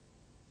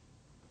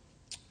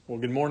Well,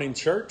 good morning,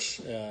 church.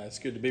 It's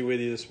good to be with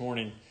you this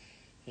morning,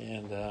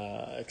 and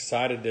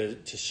excited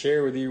to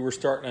share with you. We're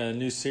starting a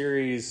new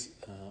series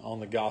on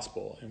the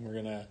gospel, and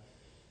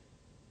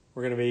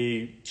we're gonna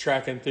be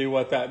tracking through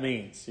what that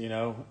means,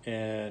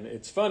 And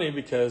it's funny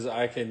because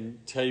I can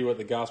tell you what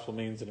the gospel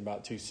means in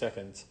about 2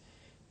 seconds,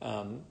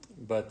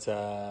 but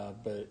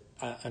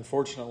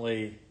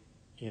unfortunately,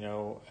 in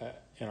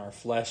our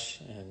flesh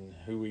and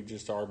who we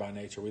just are by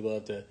nature, we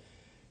love to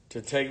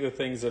take the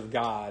things of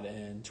God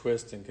and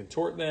twist and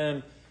contort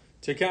them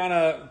to kind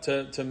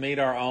of to meet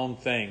our own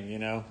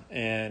thing,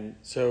 And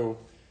so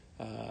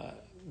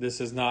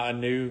this is not a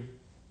new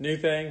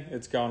thing.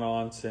 It's gone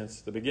on since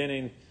the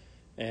beginning,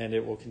 and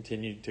it will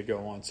continue to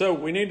go on. So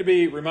we need to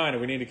be reminded.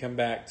 We need to come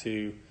back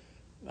to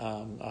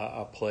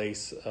a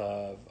place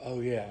of, I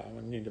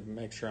need to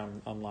make sure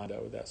I'm lined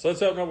up with that. So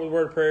let's open up with a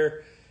word of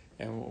prayer,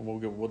 and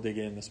we'll dig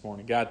in this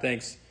morning. God,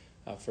 thanks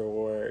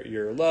for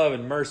your love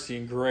and mercy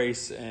and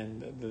grace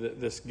and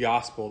this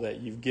gospel that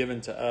you've given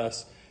to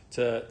us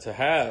to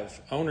have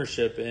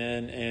ownership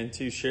in and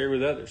to share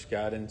with others,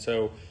 God. And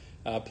so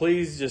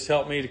please just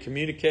help me to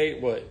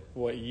communicate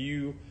what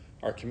you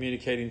are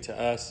communicating to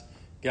us,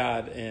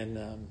 God,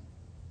 and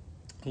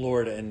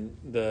Lord, and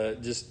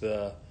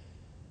the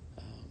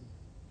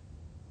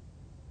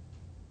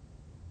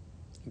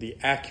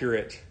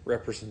accurate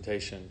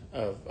representation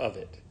of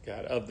it,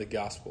 God, of the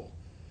gospel.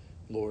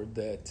 Lord,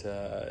 that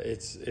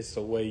it's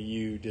the way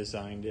you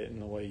designed it and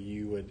the way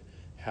you would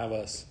have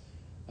us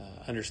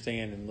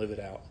understand and live it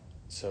out.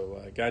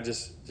 So, God,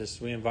 just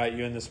we invite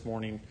you in this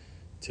morning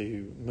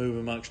to move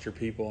amongst your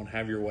people and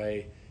have your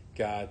way.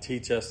 God,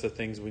 teach us the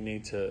things we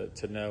need to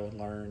know and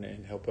learn,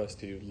 and help us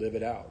to live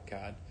it out,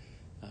 God,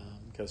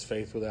 because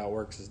faith without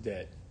works is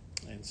dead.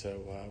 And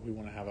so we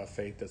want to have a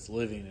faith that's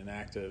living and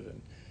active.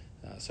 And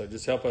so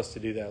just help us to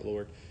do that,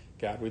 Lord.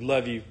 God, we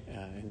love you.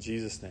 In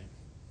Jesus' name,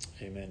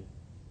 amen.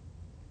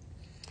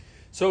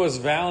 So it's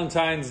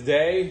Valentine's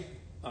Day.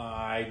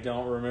 I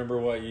don't remember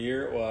what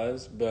year it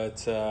was,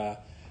 but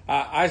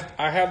I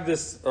have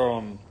this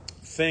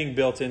thing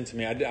built into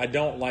me. I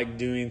don't like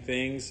doing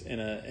things in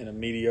a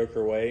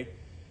mediocre way,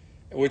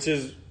 which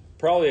is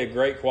probably a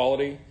great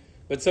quality.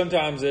 But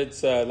sometimes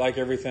it's like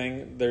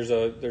everything. There's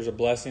a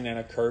blessing and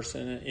a curse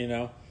in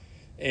it,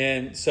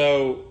 And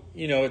so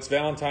it's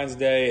Valentine's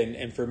Day,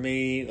 and for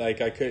me,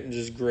 like, I couldn't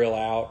just grill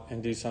out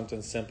and do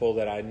something simple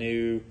that I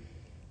knew.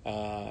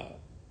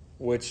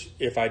 Which,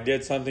 if I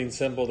did something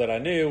simple that I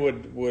knew,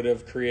 would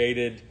have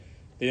created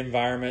the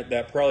environment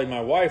that probably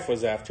my wife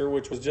was after,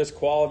 which was just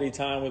quality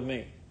time with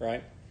me,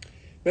 right?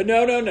 But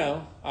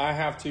no. I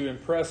have to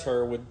impress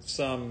her with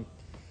some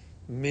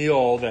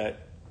meal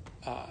that,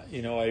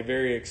 a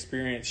very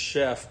experienced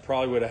chef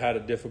probably would have had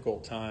a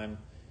difficult time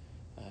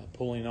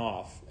pulling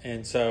off.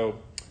 And so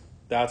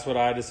that's what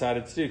I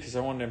decided to do, because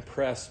I wanted to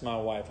impress my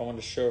wife. I wanted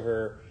to show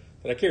her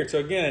that I cared. So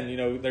again,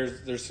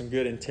 there's some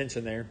good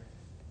intention there.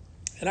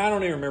 And I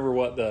don't even remember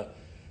what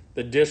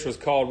the dish was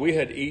called. We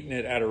had eaten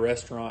it at a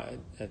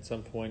restaurant at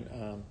some point,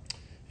 and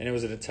it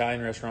was an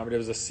Italian restaurant, but it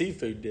was a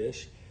seafood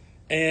dish.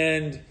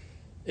 And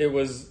it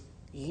was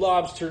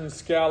lobster and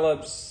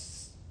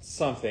scallops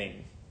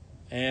something.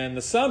 And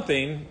the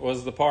something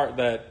was the part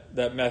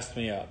that messed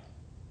me up.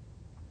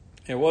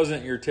 It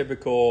wasn't your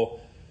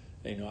typical,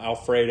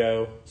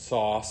 Alfredo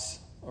sauce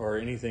or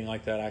anything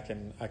like that. I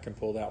can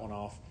pull that one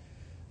off.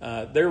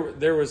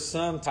 There was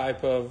some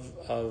type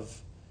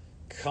of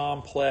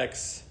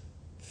complex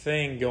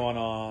thing going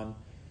on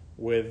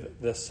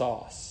with the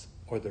sauce,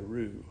 or the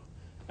roux,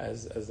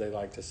 as they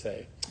like to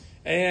say.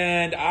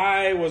 And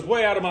I was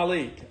way out of my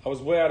league.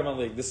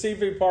 The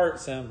seafood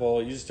part,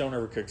 simple. You just don't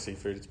ever cook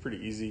seafood. It's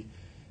pretty easy.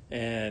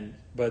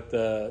 But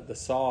the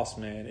sauce,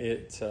 man,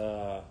 it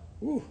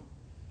threw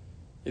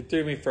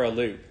me for a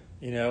loop,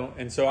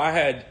 And so I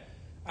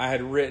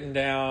had written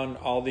down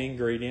all the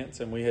ingredients,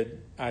 and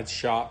I'd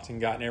shopped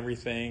and gotten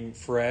everything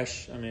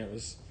fresh. I mean,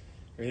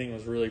 everything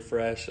was really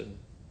fresh, and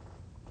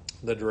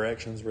the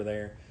directions were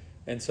there.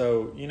 And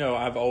so,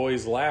 I've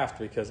always laughed,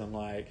 because I'm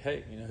like,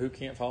 hey, who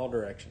can't follow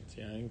directions?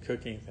 You can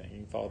cook anything, you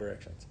can follow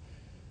directions.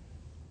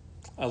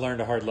 I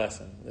learned a hard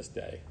lesson this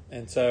day.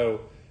 And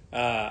so,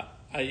 I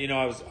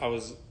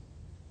was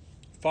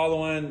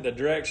following the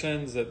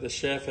directions that the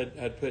chef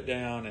had put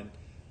down, and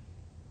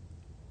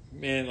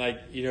man,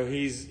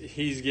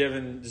 he's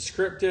given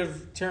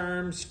descriptive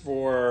terms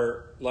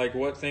for like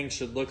what things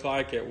should look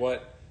like at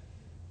what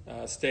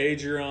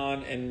stage you're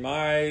on, and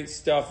my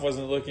stuff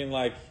wasn't looking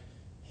like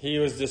he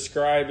was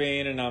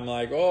describing, and I'm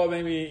like,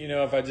 maybe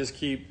if I just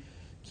keep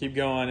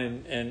going,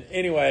 and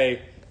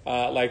anyway,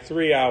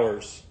 3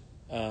 hours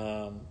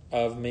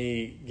of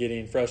me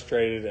getting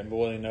frustrated and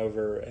boiling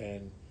over,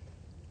 and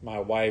my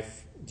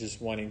wife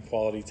just wanting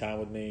quality time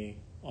with me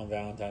on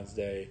Valentine's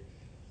Day,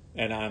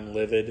 and I'm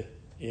livid,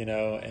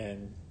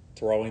 and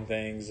throwing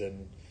things,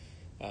 and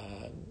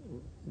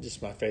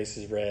just my face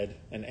is red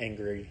and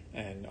angry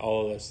and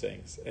all of those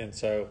things. And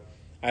so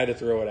I had to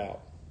throw it out,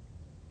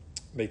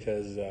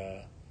 because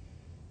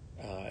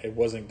it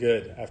wasn't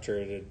good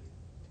after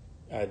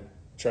I'd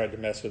tried to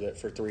mess with it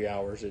for 3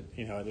 hours. It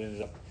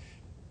ended up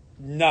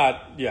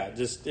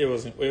it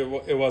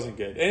wasn't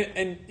good.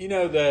 And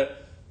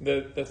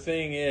the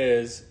thing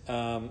is,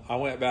 I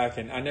went back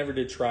and I never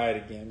did try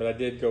it again, but I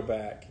did go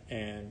back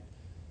and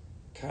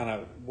kind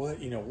of what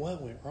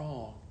went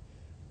wrong,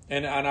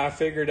 and I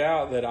figured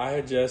out that I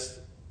had just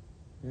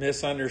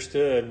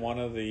misunderstood one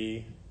of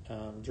the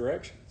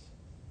directions.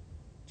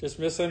 Just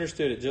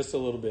misunderstood it just a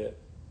little bit,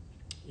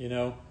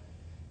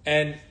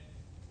 and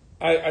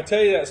I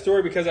tell you that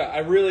story because I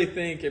really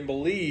think and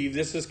believe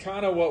this is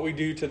kind of what we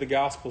do to the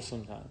gospel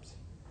sometimes.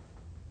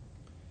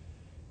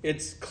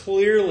 It's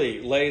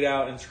clearly laid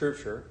out in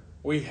Scripture.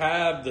 We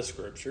have the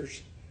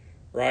Scriptures,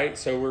 right?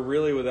 So we're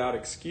really without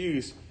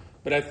excuse.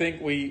 But I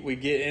think we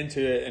get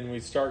into it and we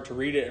start to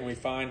read it and we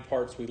find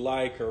parts we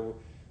like, or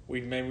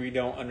maybe we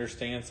don't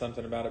understand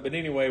something about it. But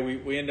anyway,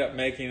 we end up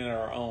making it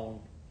our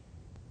own.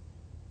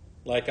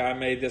 Like I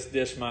made this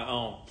dish my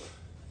own.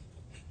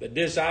 The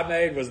dish I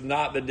made was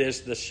not the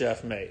dish the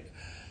chef made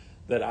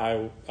that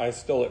I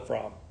stole it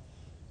from.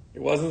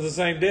 It wasn't the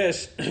same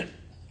dish.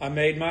 I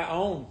made my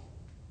own.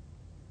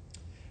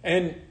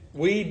 And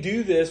we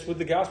do this with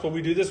the gospel.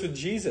 We do this with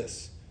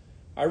Jesus.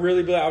 I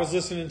really believe. I was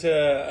listening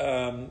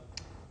to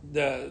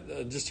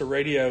just a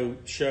radio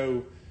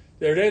show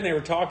the other day, and they were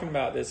talking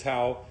about this,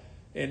 how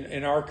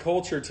in our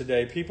culture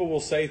today, people will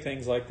say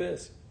things like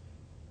this.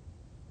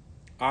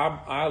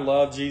 I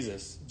love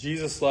Jesus.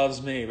 Jesus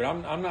loves me, but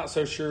I'm not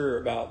so sure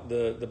about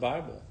the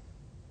Bible.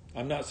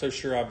 I'm not so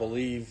sure I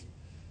believe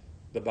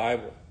the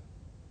Bible.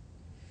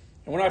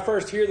 And when I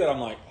first hear that, I'm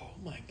like, oh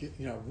my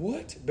God,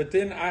 what? But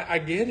then I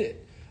get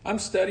it. I'm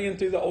studying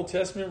through the Old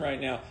Testament right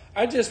now.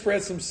 I just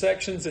read some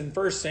sections in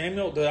 1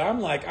 Samuel that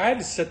I'm like, I had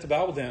to set the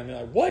Bible down and be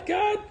like, what,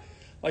 God?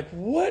 Like,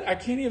 what? I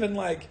can't even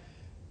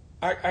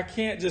I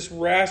can't just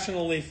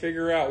rationally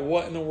figure out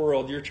what in the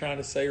world you're trying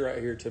to say right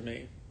here to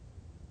me.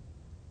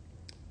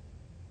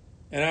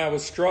 And I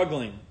was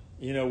struggling,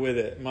 with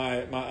it,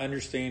 my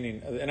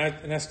understanding, and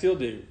I still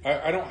do.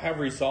 I don't have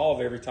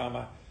resolve every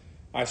time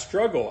I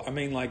struggle. I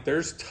mean,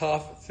 there's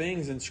tough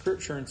things in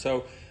Scripture, and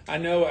so I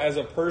know as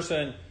a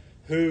person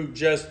who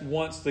just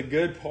wants the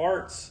good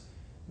parts,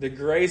 the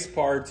grace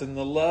parts, and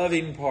the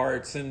loving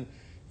parts, and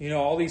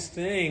all these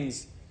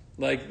things,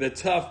 like the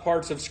tough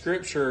parts of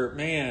Scripture,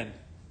 man,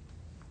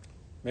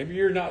 maybe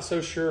you're not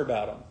so sure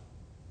about them.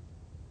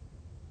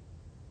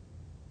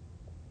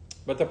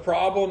 But the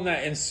problem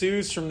that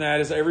ensues from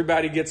that is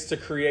everybody gets to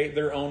create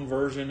their own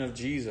version of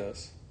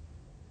Jesus.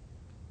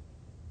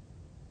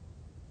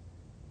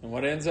 And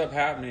what ends up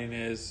happening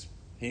is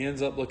he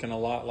ends up looking a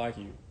lot like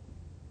you.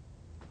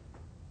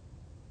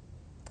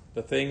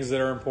 The things that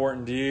are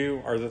important to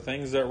you are the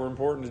things that were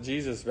important to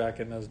Jesus back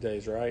in those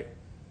days, right?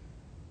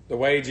 The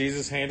way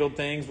Jesus handled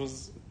things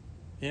was,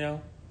 the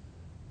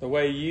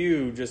way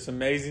you just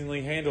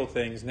amazingly handle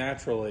things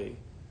naturally.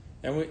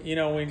 And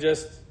we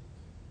just,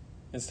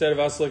 instead of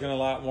us looking a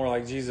lot more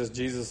like Jesus,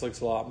 Jesus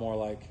looks a lot more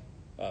like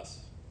us.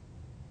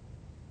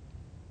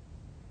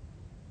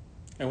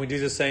 And we do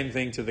the same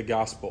thing to the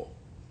gospel.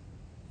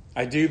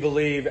 I do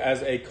believe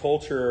as a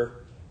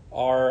culture,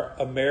 our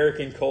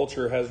American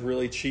culture has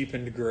really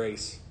cheapened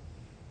grace.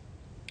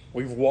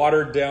 We've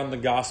watered down the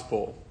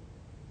gospel.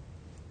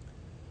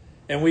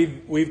 And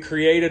we've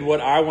created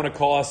what I want to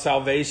call a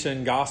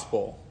salvation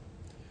gospel.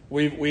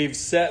 We've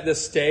set the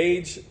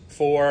stage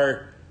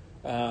for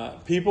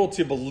people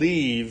to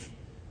believe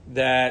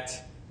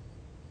that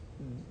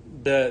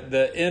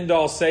the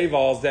end-all,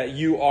 save-all is that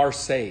you are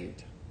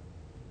saved.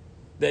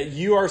 That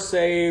you are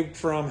saved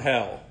from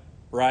hell,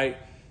 right?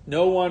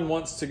 No one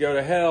wants to go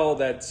to hell.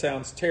 That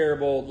sounds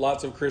terrible.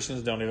 Lots of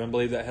Christians don't even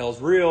believe that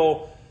hell's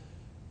real.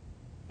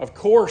 Of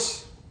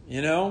course,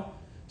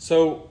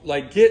 So,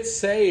 get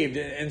saved.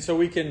 And so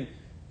we can,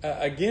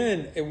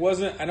 again,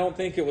 I don't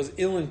think it was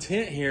ill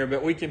intent here,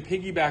 but we can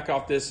piggyback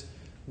off this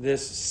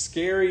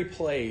scary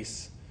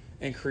place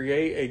and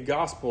create a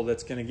gospel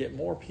that's going to get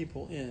more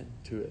people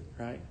into it,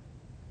 right?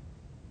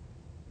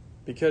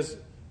 Because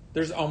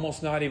there's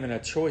almost not even a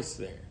choice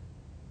there.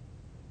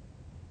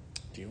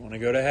 Do you want to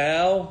go to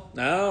hell?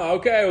 No?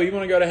 Okay, well, you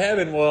want to go to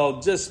heaven? Well,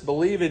 just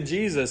believe in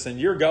Jesus and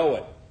you're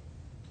going.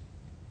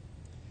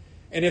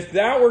 And if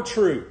that were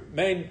true,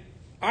 man,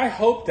 I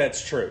hope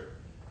that's true.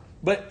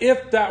 But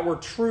if that were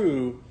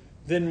true,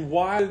 then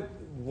why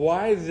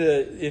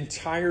the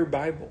entire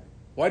Bible?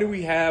 Why do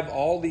we have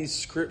all these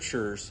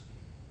scriptures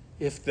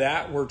if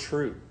that were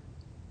true?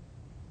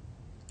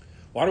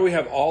 Why do we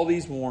have all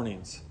these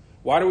warnings?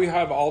 Why do we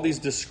have all these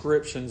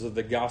descriptions of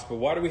the gospel?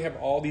 Why do we have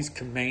all these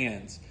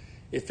commands?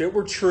 If it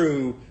were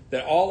true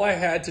that all I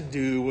had to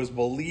do was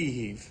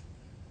believe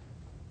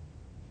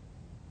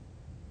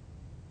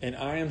and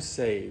I am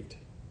saved,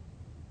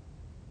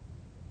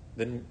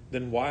 then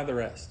why the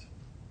rest?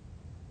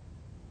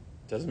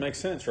 Doesn't make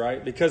sense,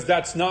 right? Because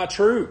that's not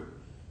true.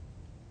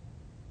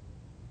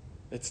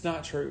 It's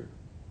not true.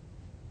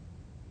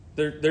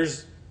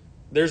 There's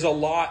a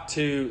lot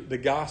to the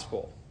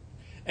gospel,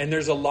 and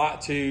there's a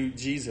lot to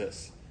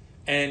Jesus,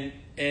 and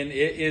it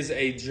is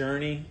a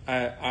journey.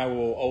 I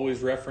will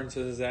always reference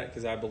it as that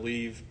because I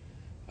believe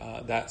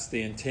that's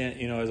the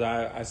intent. As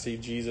I see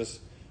Jesus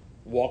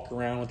walk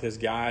around with his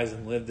guys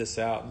and live this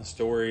out in the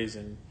stories,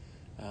 and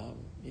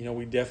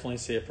we definitely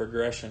see a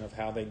progression of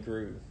how they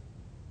grew.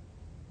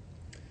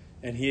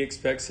 And he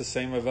expects the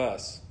same of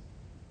us.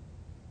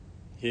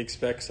 He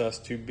expects us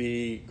to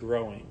be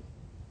growing,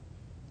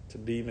 to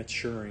be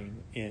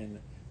maturing in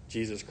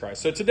Jesus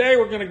Christ. So today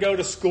we're going to go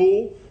to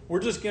school.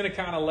 We're just going to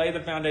kind of lay the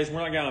foundation.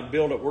 We're not going to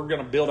build it. We're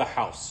going to build a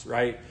house,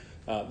 right?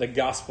 The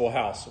gospel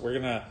house. We're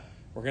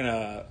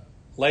gonna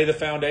lay the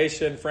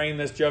foundation, frame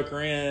this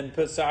joker in,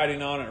 put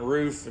siding on it, a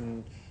roof,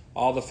 and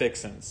all the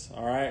fixings.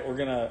 All right, we're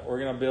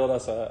gonna build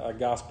us a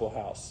gospel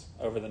house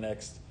over the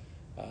next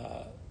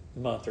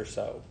month or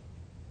so.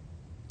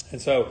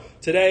 And so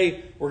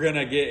today we're going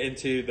to get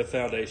into the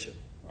foundation.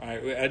 All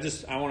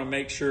right, I want to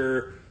make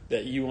sure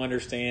that you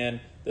understand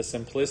the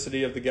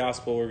simplicity of the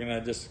gospel. We're going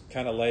to just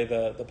kind of lay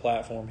the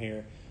platform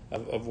here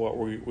of what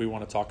we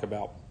want to talk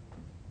about.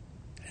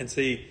 And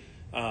see,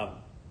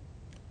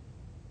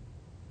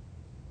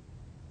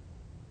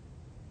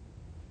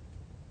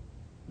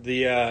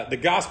 the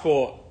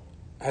gospel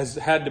has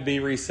had to be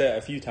reset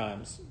a few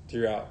times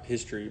throughout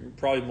history,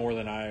 probably more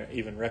than I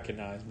even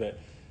recognize, but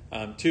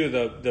two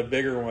of the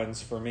bigger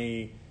ones for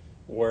me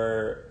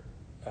were,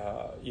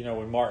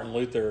 when Martin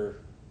Luther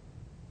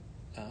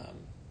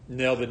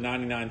nailed the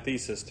 99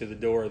 Thesis to the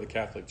door of the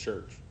Catholic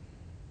Church.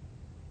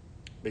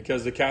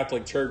 Because the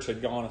Catholic Church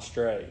had gone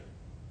astray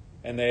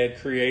and they had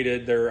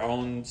created their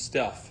own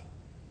stuff.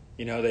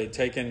 They had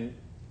taken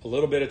a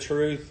little bit of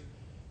truth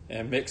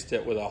and mixed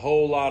it with a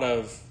whole lot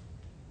of,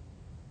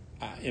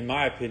 in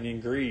my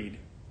opinion, greed.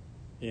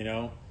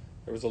 There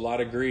was a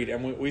lot of greed.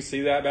 And we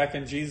see that back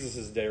in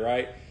Jesus' day,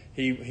 right?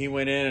 He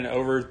went in and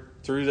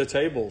overthrew the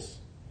tables,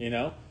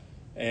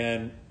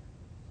 and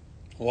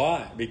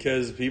why?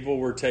 Because people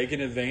were taking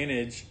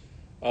advantage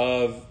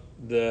of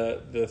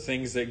the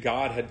things that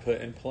God had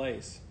put in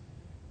place.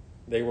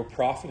 They were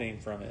profiting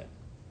from it.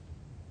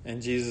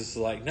 And Jesus is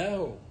like,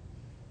 no.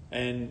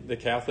 And the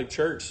Catholic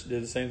Church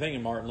did the same thing.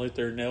 And Martin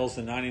Luther nails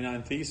the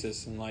 99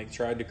 Thesis and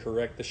tried to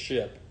correct the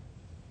ship.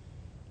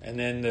 And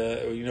then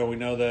we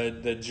know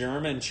the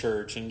German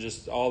church and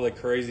just all the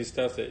crazy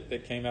stuff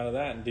that came out of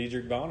that. And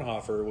Dietrich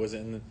Bonhoeffer was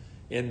in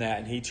that,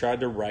 and he tried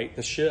to right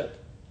the ship.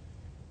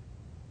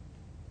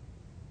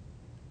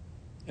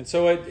 And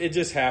so it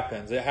just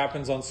happens. It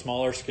happens on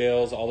smaller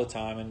scales all the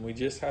time, and we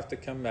just have to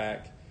come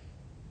back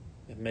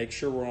and make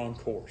sure we're on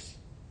course.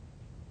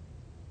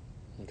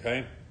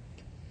 Okay?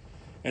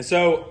 And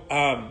so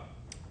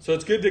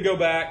it's good to go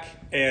back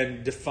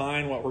and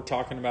define what we're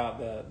talking about,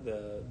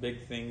 the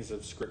big things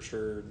of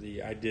Scripture,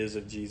 the ideas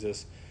of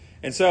Jesus.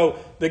 And so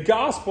the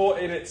gospel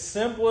in its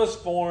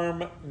simplest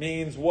form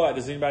means what?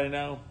 Does anybody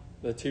know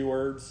the two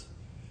words?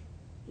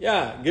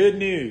 Yeah, good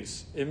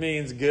news. It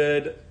means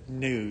good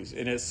news.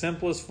 In its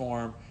simplest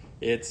form,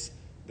 it's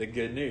the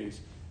good news.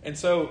 And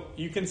so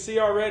you can see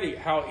already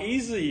how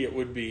easy it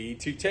would be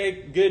to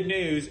take good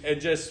news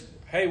and just,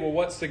 hey, well,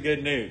 what's the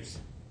good news?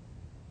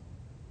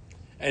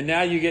 And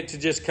now you get to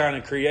just kind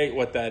of create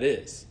what that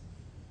is.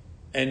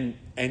 And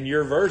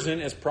your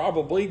version is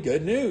probably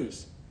good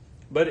news.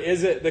 But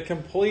is it the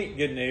complete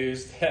good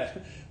news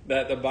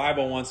that the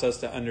Bible wants us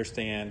to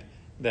understand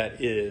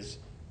that is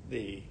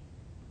the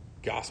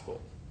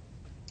gospel?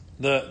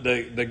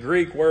 The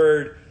Greek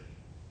word,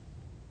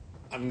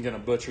 I'm going to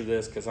butcher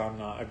this because I'm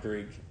not a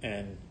Greek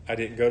and I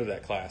didn't go to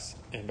that class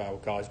in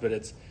Bible college, but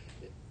it's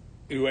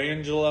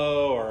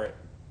euangelo or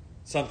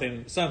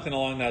something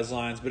along those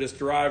lines, but it's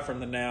derived from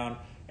the noun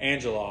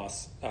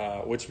angelos,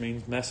 which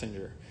means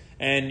messenger.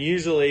 And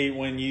usually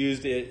when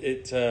used,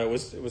 it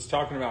was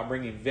talking about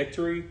bringing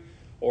victory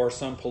or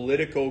some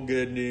political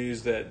good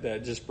news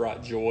that just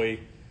brought joy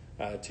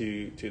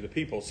to the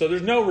people. So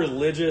there's no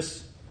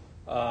religious,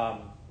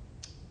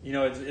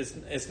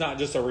 it's not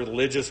just a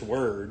religious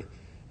word.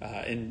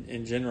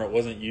 In general, it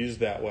wasn't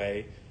used that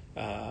way.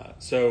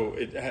 So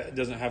it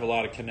doesn't have a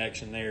lot of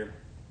connection there.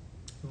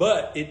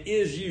 But it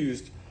is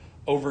used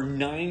over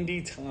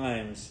 90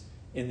 times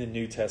in the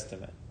New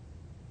Testament.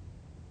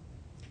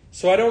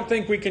 So I don't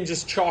think we can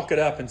just chalk it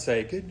up and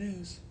say, good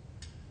news.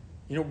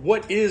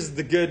 What is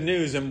the good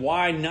news and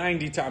why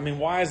 90 times? I mean,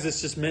 why is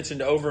this just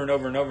mentioned over and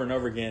over and over and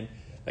over again?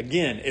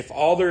 Again, if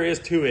all there is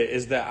to it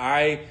is that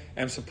I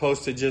am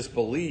supposed to just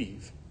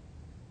believe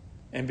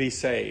and be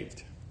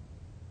saved.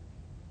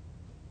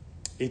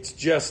 It's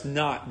just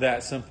not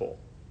that simple,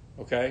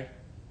 okay?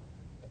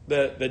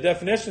 The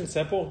definition's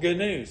simple, good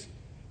news.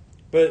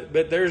 But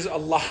there's a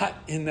lot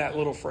in that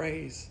little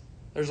phrase.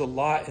 There's a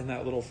lot in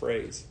that little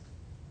phrase.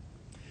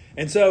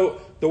 And so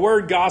the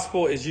word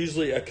gospel is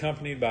usually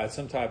accompanied by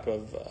some type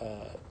of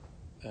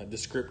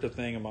descriptive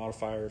thing, a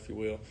modifier, if you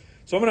will.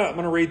 So I'm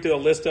gonna read through a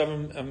list of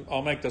them. And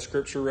I'll make the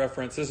scripture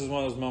reference. This is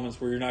one of those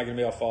moments where you're not going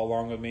to be able to follow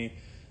along with me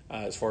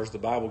as far as the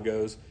Bible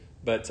goes.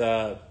 But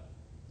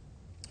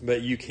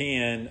you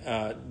can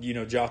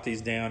jot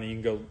these down and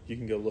you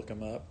can go look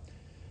them up.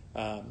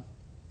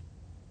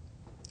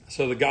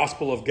 So the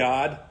gospel of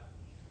God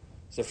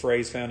is a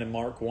phrase found in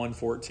Mark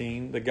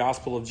 1:14. The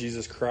gospel of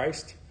Jesus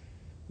Christ,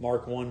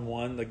 Mark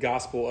 1:1, the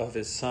gospel of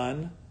his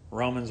Son,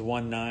 Romans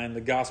 1:9, the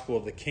gospel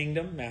of the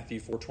kingdom, Matthew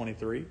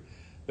 4:23,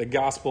 the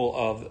gospel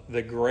of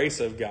the grace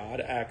of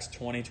God, Acts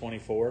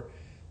 20:24,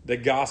 the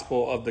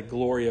gospel of the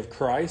glory of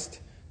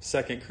Christ,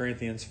 2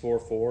 Corinthians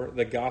 4:4,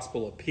 the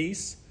gospel of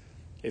peace,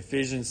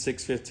 Ephesians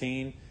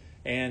 6:15,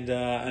 and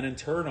an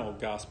eternal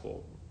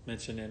gospel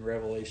mentioned in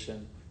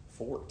Revelation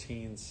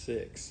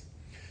 14:6.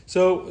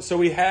 So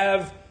we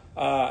have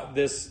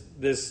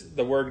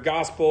the word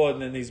gospel, and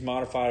then these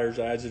modifiers,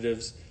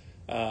 adjectives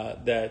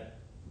that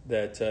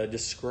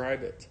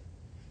describe it,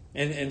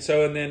 and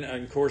then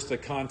of course the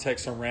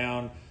context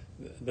around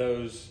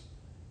those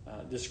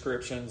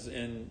descriptions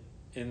in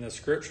the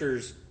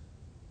scriptures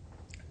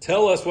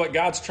tell us what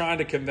God's trying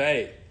to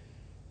convey.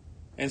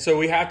 And so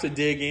we have to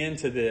dig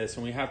into this,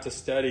 and we have to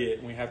study it,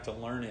 and we have to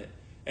learn it.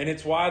 And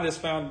it's why these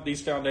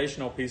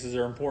foundational pieces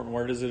are important.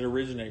 Where does it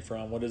originate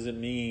from? What does it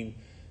mean?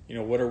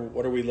 What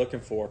are we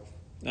looking for?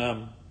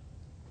 A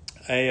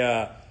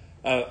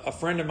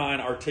friend of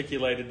mine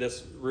articulated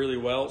this really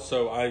well.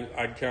 So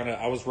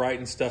I was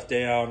writing stuff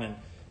down,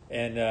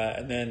 and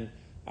then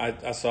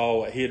I saw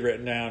what he had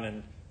written down,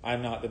 and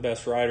I'm not the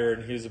best writer,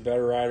 and he's a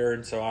better writer,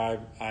 and so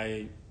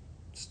I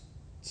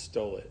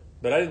stole it.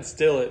 But I didn't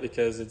steal it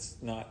because it's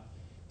not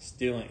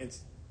stealing.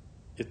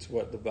 It's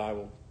what the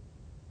Bible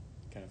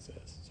kind of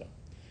says.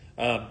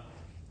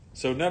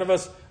 So none of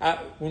us,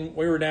 when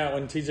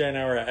TJ and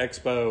I were at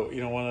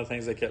Expo, one of the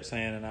things they kept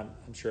saying, and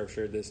I'm sure I've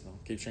shared this and I'll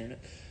keep sharing it,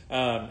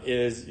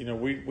 is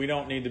we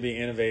don't need to be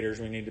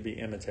innovators, we need to be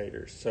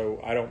imitators.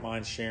 So I don't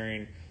mind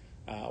sharing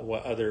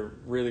what other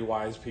really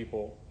wise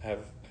people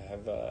have.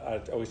 I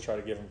always try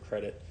to give them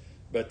credit,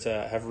 but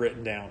have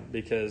written down,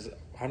 because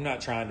I'm not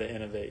trying to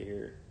innovate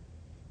here.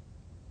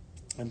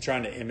 I'm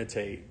trying to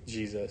imitate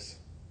Jesus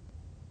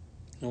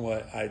and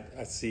what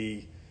I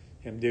see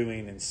him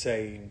doing and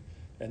saying,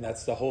 and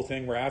that's the whole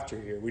thing we're after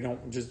here. We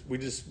don't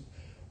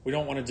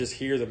want to just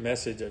hear the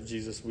message of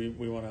Jesus. We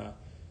want to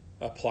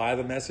apply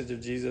the message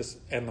of Jesus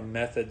and the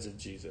methods of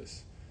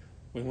Jesus.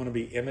 We want to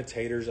be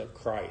imitators of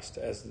Christ,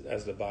 as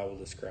the Bible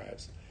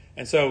describes.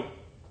 And so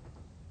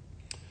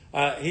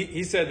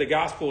he said the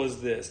gospel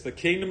is this: the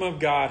kingdom of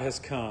God has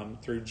come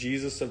through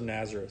Jesus of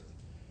Nazareth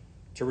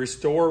to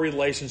restore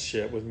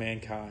relationship with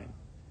mankind.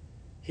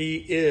 He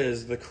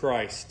is the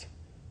Christ,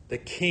 the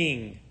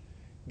King,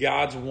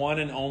 God's one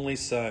and only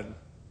Son.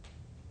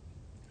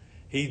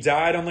 He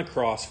died on the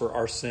cross for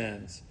our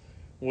sins,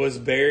 was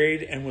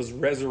buried, and was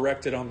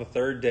resurrected on the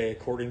third day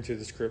according to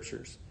the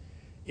Scriptures.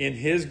 In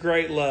His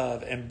great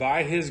love and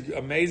by His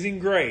amazing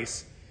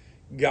grace,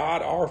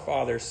 God our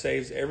Father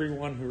saves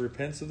everyone who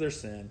repents of their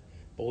sin,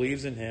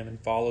 believes in Him, and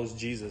follows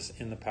Jesus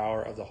in the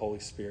power of the Holy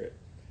Spirit.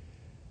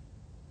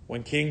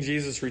 When King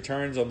Jesus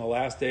returns on the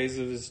last days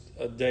of His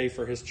day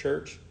for His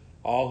church,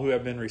 all who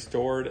have been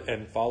restored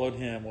and followed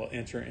Him will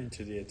enter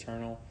into the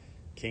eternal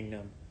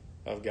kingdom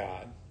of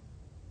God.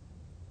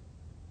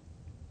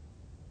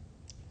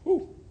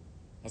 Whew,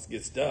 that's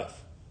good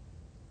stuff.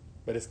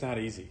 But it's not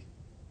easy.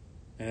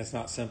 And it's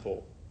not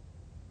simple.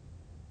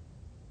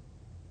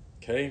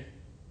 Okay?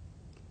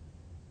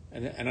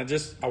 And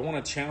I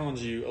want to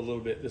challenge you a little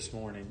bit this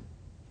morning.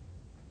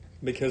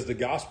 Because the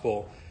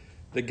gospel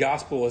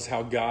is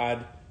how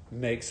God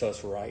makes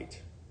us right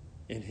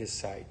in His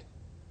sight.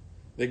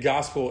 The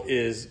gospel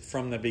is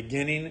from the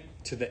beginning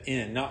to the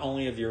end, not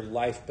only of your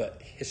life,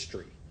 but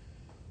history.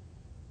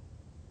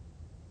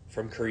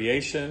 From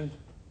creation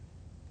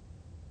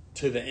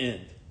to the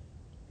end.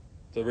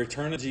 The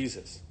return of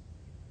Jesus.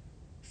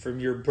 From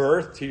your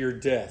birth to your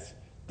death.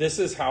 This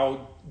is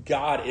how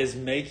God is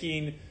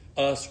making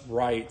us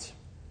right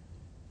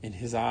in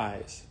His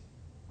eyes.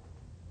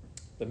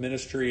 The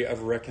ministry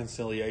of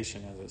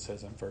reconciliation, as it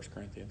says in 1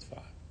 Corinthians 5.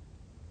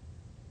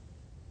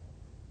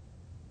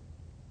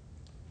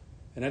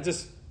 And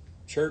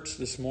church,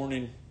 this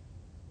morning,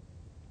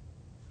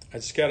 I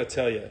just got to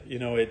tell you,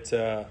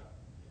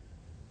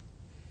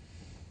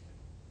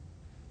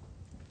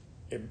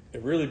 it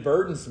really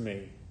burdens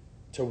me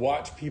to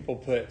watch people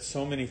put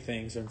so many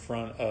things in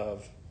front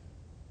of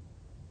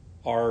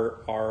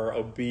our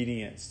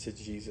obedience to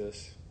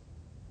Jesus.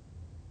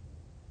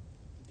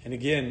 And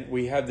again,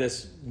 we have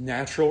this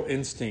natural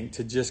instinct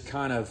to just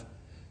kind of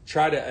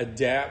try to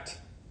adapt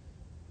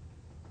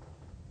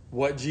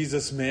what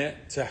Jesus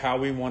meant to how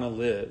we want to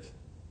live.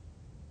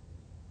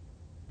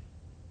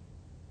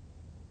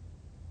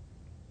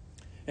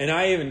 And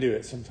I even do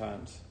it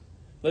sometimes.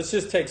 Let's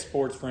just take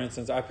sports, for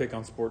instance. I pick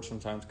on sports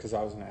sometimes because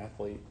I was an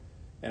athlete,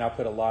 and I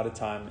put a lot of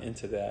time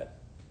into that.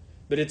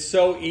 But it's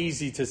so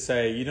easy to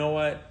say, you know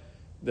what?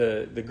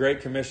 The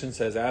Great Commission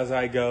says, as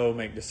I go,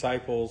 make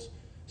disciples.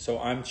 So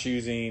I'm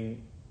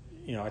choosing,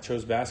 I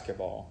chose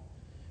basketball.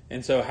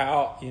 And so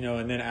how,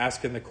 and then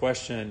asking the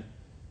question,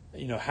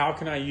 how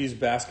can I use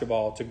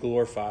basketball to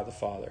glorify the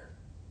Father?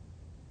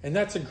 And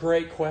that's a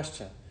great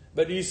question.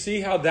 But do you see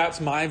how that's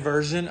my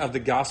version of the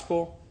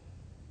gospel?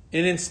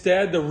 And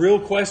instead, the real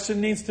question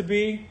needs to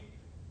be,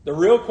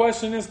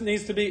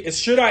 is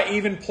should I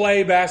even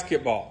play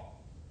basketball?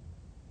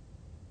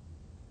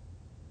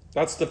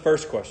 That's the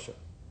first question.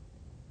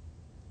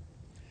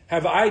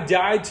 Have I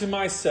died to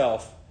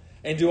myself?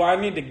 And do I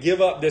need to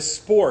give up this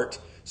sport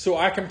so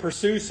I can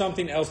pursue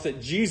something else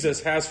that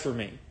Jesus has for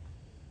me?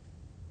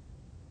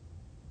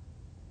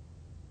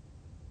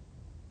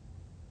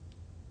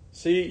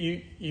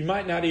 See, you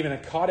might not even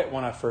have caught it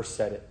when I first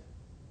said it.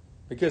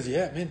 Because,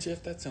 yeah, man,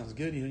 Jeff, that sounds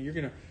good. You're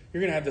gonna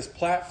have this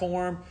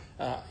platform.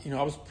 I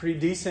was pretty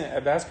decent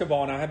at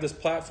basketball, and I had this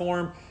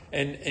platform.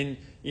 And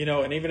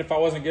even if I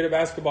wasn't good at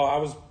basketball, I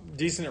was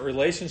decent at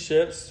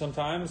relationships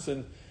sometimes.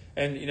 And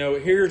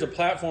here's a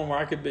platform where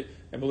I could be.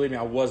 And believe me,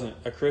 I wasn't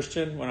a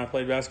Christian when I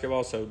played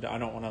basketball, so I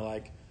don't want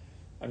to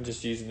I'm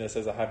just using this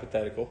as a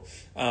hypothetical.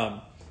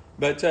 I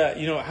could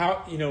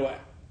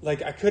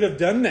have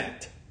done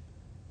that.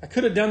 I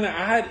could have done that.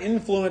 I had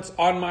influence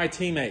on my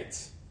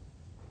teammates.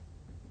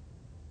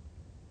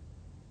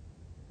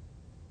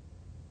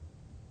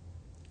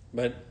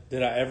 But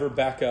did I ever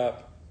back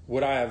up?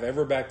 Would I have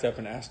ever backed up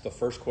and asked the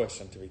first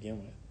question to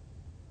begin with?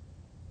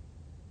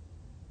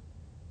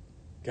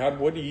 God,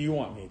 what do you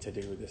want me to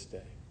do with this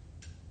day?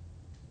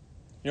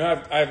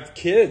 I have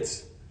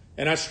kids,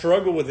 and I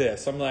struggle with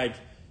this. I'm like,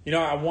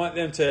 I want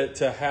them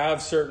to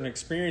have certain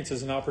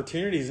experiences and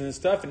opportunities and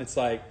stuff, and it's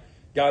like,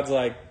 God's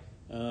like,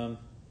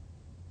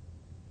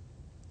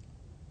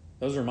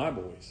 those are my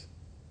boys.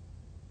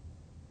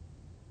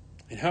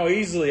 And how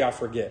easily I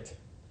forget.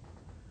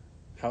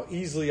 How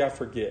easily I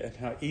forget, and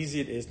how easy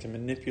it is to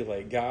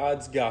manipulate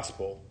God's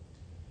gospel,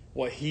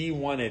 what He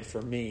wanted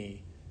for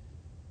me,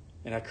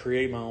 and I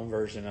create my own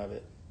version of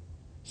it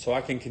so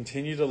I can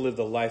continue to live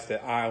the life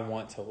that I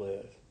want to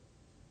live.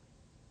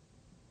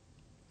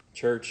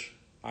 Church,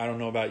 I don't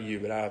know about you,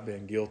 but I've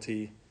been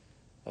guilty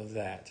of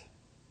that.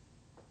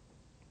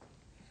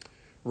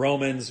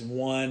 Romans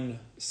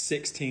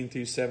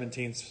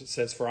 1:16-17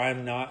 says, "For I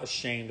am not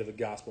ashamed of the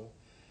gospel,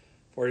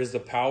 for it is the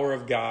power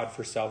of God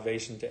for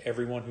salvation to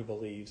everyone who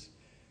believes,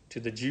 to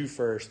the Jew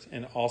first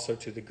and also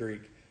to the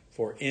Greek.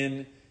 For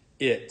in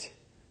it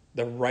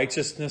the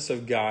righteousness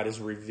of God is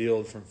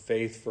revealed from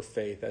faith for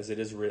faith, as it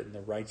is written,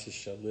 the righteous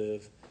shall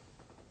live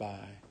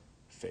by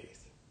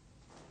faith."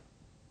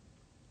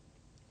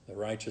 The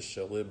righteous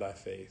shall live by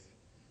faith.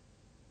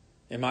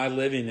 Am I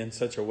living in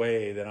such a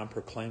way that I'm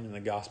proclaiming the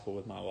gospel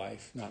with my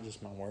life, not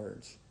just my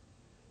words?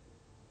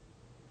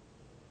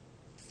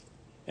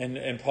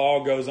 And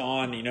Paul goes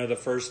on, the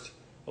first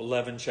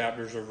 11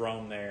 chapters of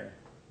Rome there.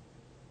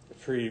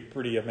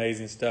 Pretty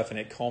amazing stuff. And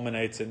it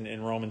culminates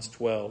in Romans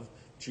 12,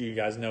 which you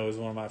guys know is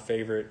one of my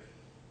favorite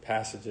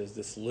passages,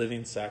 this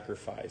living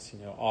sacrifice.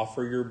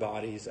 Offer your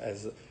bodies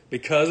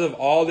because of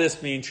all this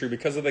being true,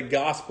 because of the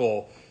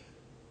gospel,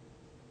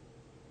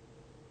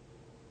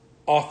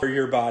 offer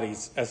your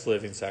bodies as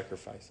living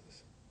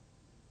sacrifices.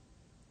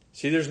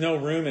 See, there's no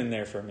room in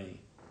there for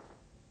me.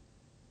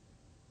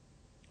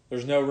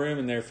 There's no room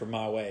in there for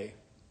my way.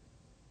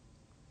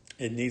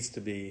 It needs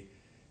to be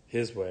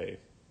His way.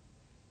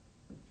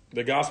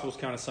 The gospel is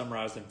kind of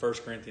summarized in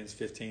 1 Corinthians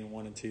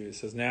 15:1-2. It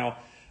says, "Now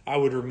I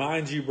would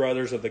remind you,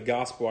 brothers, of the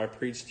gospel I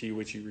preached to you,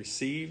 which you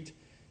received,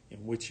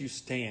 in which you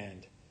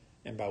stand,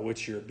 and by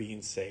which you are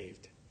being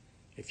saved.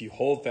 If you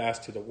hold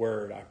fast to the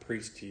word I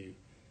preached to you,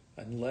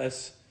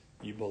 unless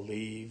you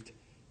believed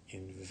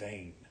in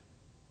vain."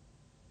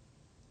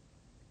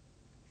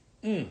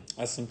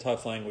 That's some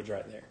tough language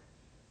right there.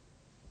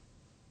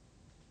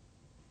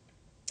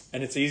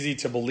 And it's easy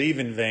to believe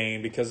in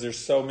vain because there's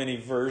so many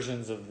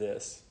versions of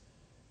this.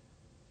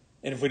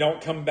 And if we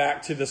don't come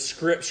back to the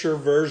scripture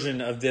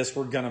version of this,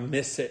 we're going to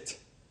miss it.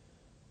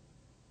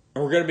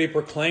 And we're going to be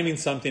proclaiming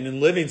something and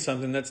living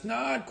something that's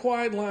not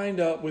quite lined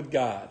up with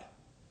God.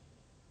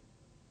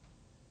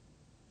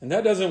 And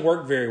that doesn't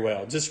work very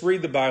well. Just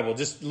read the Bible,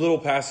 just little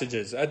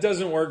passages. That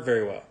doesn't work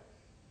very well.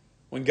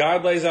 When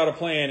God lays out a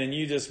plan and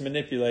you just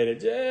manipulate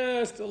it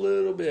just a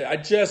little bit. I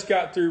just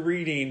got through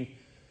reading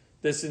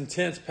this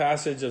intense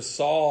passage of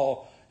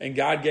Saul, and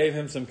God gave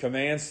him some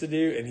commands to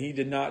do, and he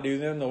did not do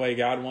them the way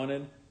God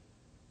wanted.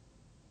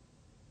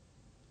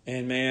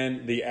 And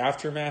man, the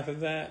aftermath of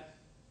that,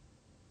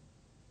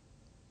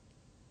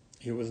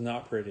 it was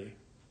not pretty.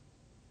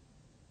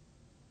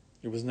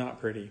 It was not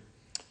pretty.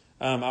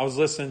 I was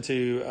listening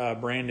to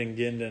Brandon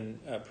Gendon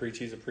preach.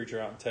 He's a preacher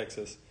out in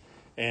Texas.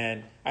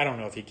 And I don't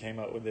know if he came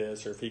up with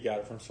this or if he got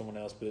it from someone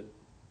else, but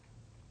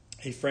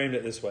he framed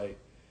it this way.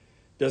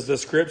 Does the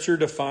scripture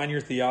define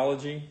your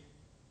theology,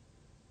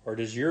 or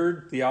does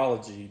your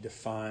theology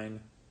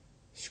define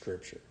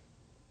scripture?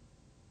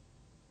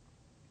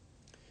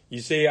 You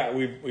see,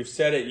 we've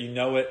said it, you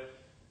know it.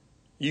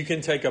 You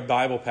can take a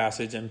Bible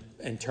passage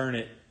and turn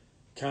it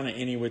kind of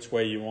any which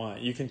way you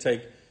want. You can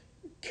take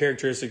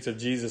characteristics of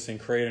Jesus and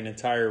create an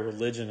entire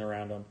religion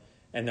around them,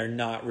 and they're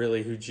not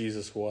really who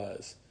Jesus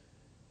was,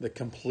 the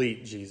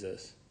complete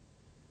Jesus.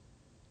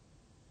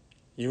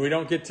 We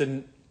don't get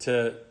to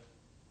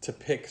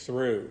pick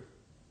through.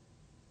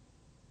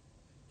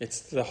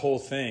 It's the whole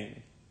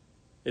thing.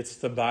 It's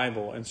the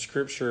Bible, and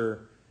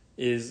Scripture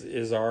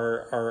is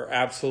our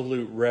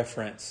absolute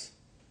reference.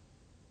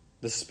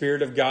 The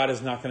Spirit of God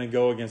is not going to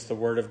go against the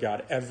Word of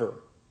God ever.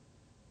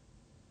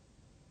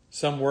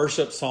 some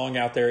worship song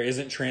out there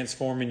isn't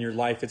transforming your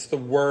life. It's the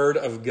Word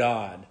of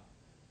God.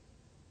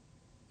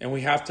 And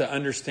we have to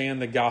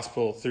understand the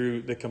gospel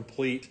through the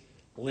complete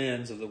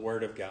lens of the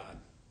Word of God.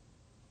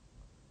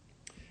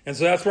 And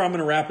so that's where I'm going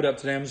to wrap it up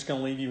today. I'm just going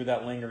to leave you with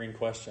that lingering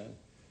question.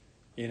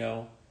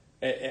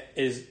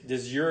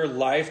 Does your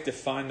life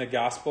define the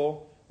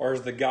gospel, or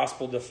is the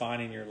gospel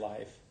defining your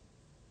life?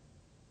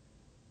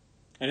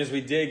 And as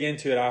we dig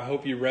into it, I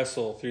hope you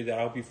wrestle through that.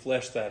 I hope you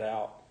flesh that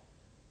out.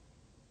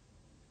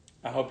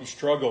 I hope you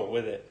struggle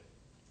with it.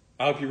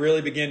 I hope you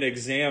really begin to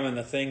examine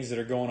the things that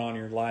are going on in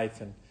your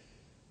life. And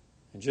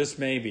just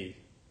maybe,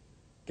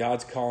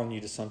 God's calling you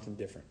to something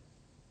different.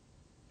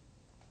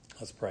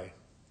 Let's pray.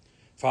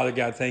 Father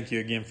God, thank you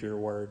again for your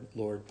word,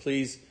 Lord.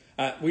 Please,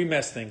 we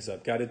mess things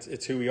up. God,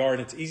 it's who we are.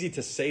 And it's easy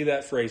to say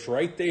that phrase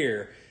right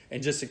there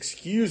and just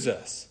excuse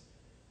us.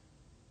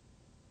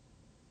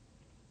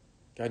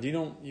 God, you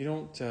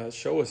don't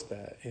show us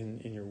that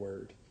in your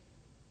word.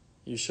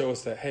 You show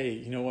us that, hey,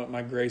 you know what?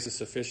 My grace is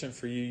sufficient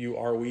for you. You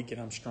are weak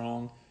and I'm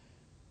strong.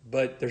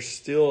 But there's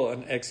still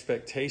an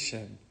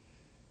expectation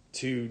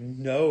to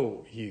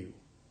know you,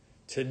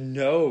 to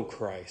know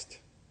Christ,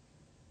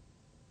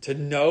 to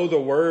know the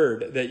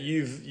word that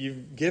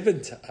you've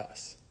given to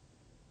us,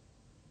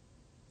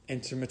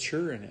 and to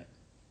mature in it,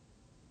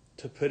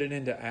 to put it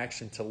into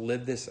action, to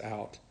live this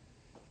out.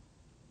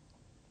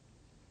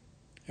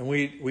 And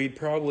we'd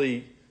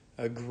probably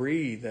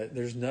agree that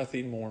there's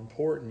nothing more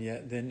important,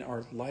 yet then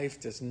our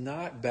life does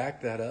not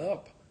back that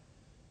up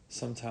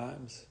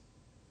sometimes.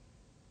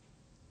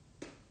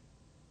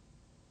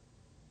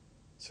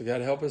 So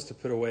God, help us to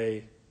put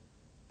away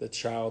the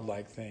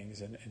childlike things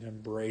and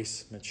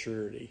embrace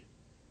maturity.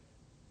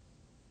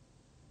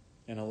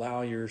 And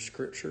allow your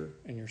scripture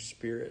and your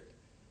spirit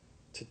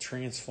to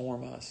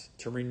transform us,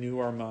 to renew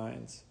our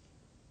minds,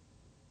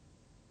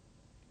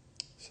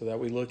 so that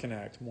we look and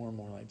act more and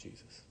more like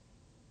Jesus.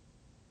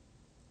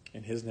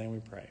 In his name we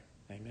pray.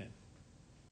 Amen.